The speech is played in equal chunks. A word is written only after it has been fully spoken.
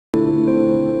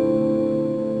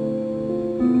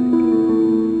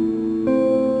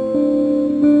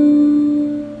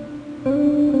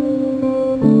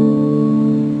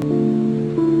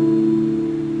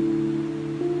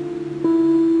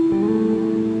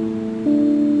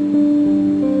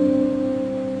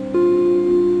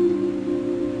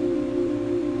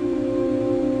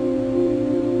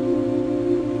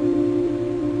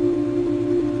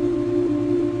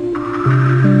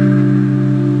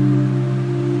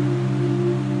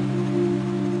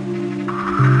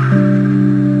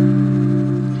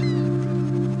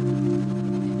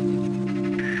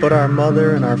But our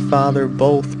mother and our father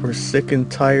both were sick and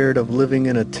tired of living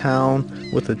in a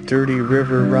town with a dirty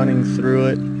river running through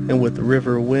it and with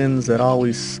river winds that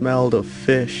always smelled of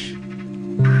fish.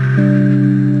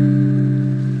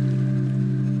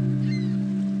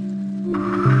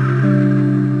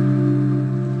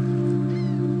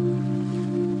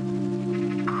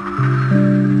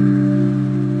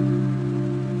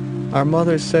 Our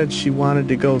mother said she wanted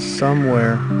to go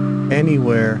somewhere,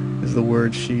 anywhere is the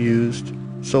word she used,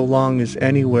 so long as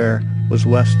anywhere was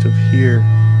west of here.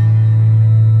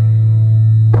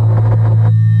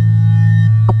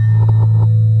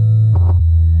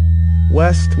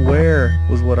 West where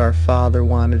was what our father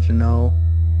wanted to know.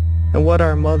 And what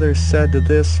our mother said to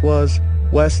this was,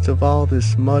 west of all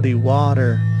this muddy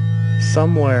water.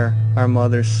 Somewhere, our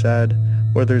mother said,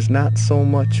 where there's not so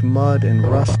much mud and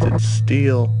rusted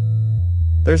steel.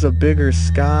 There's a bigger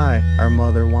sky, our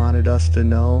mother wanted us to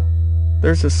know.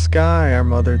 There's a sky, our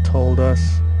mother told us.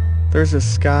 There's a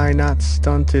sky not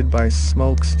stunted by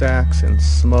smokestacks and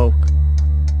smoke.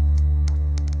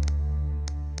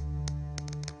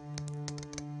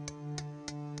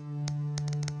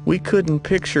 We couldn't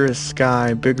picture a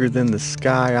sky bigger than the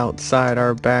sky outside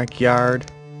our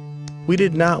backyard. We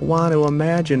did not want to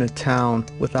imagine a town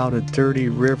without a dirty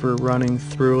river running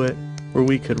through it, where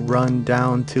we could run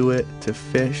down to it to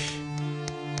fish.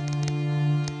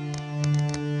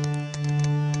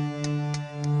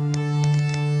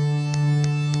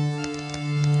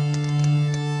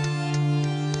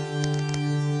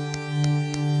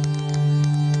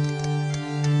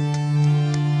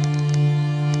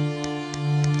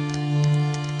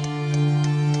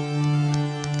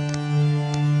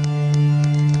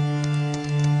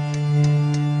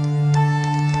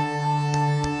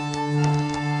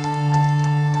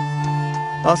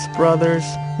 Us brothers,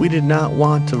 we did not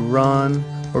want to run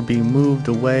or be moved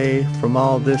away from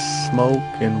all this smoke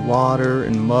and water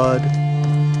and mud.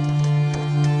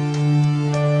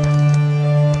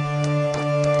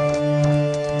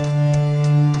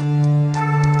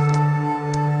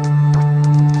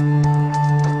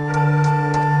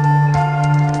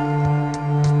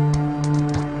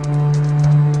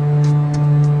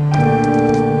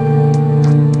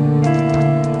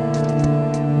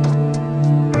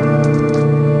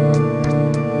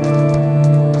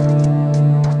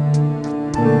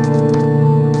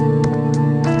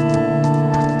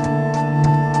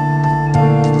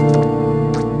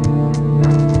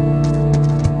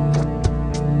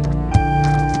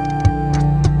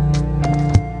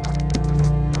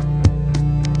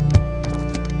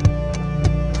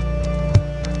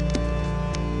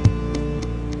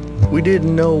 We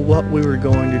didn't know what we were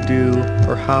going to do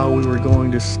or how we were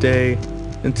going to stay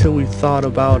until we thought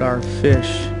about our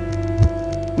fish.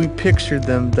 We pictured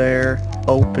them there,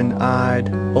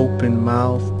 open-eyed,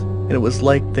 open-mouthed, and it was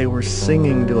like they were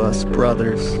singing to us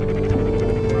brothers.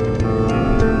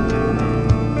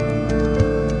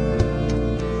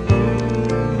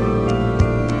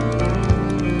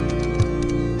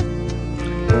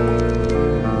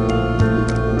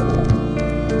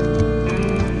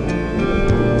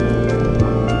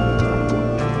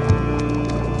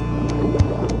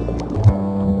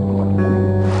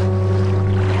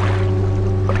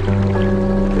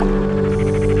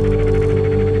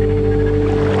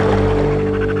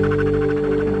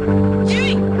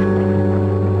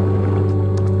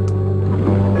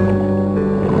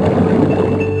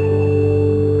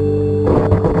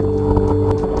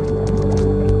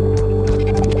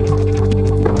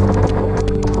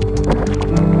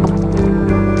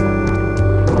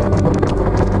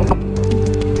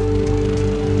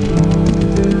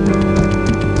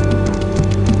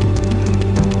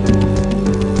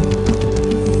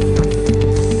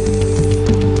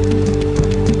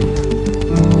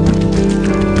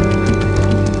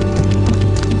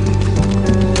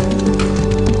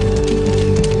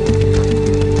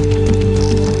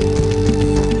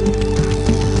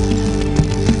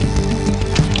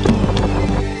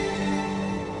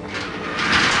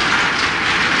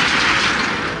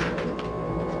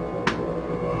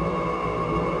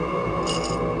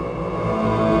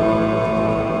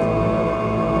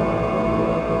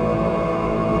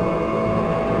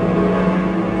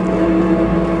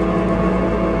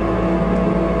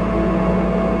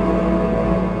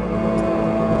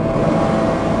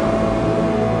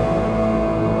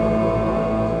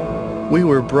 We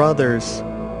were brothers.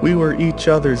 We were each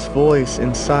other's voice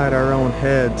inside our own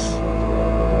heads.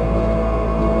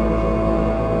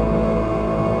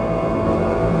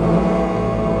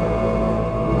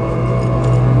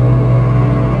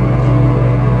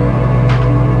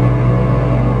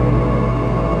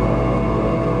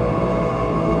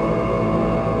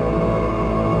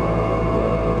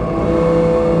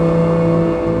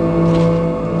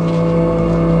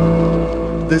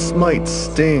 might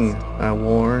sting," I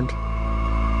warned.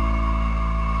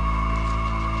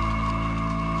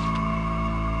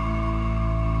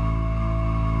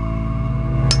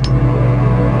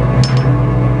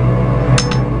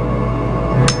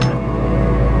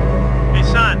 Hey,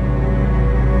 son.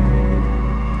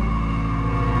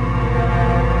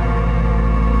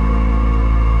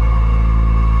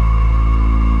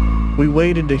 We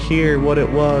waited to hear what it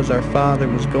was our father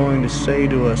was going to say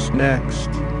to us next.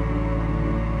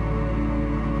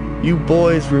 "You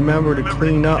boys remember to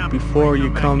clean up before you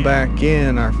come back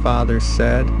in," our father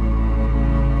said.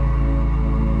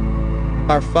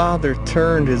 Our father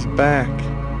turned his back.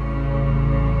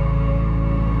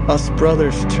 Us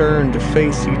brothers turned to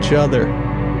face each other.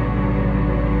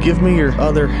 "Give me your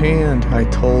other hand," I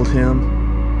told him.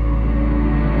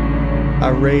 I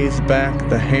raised back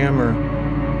the hammer.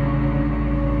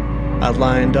 I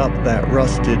lined up that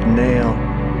rusted nail.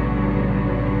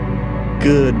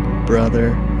 "Good,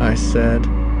 brother," I said.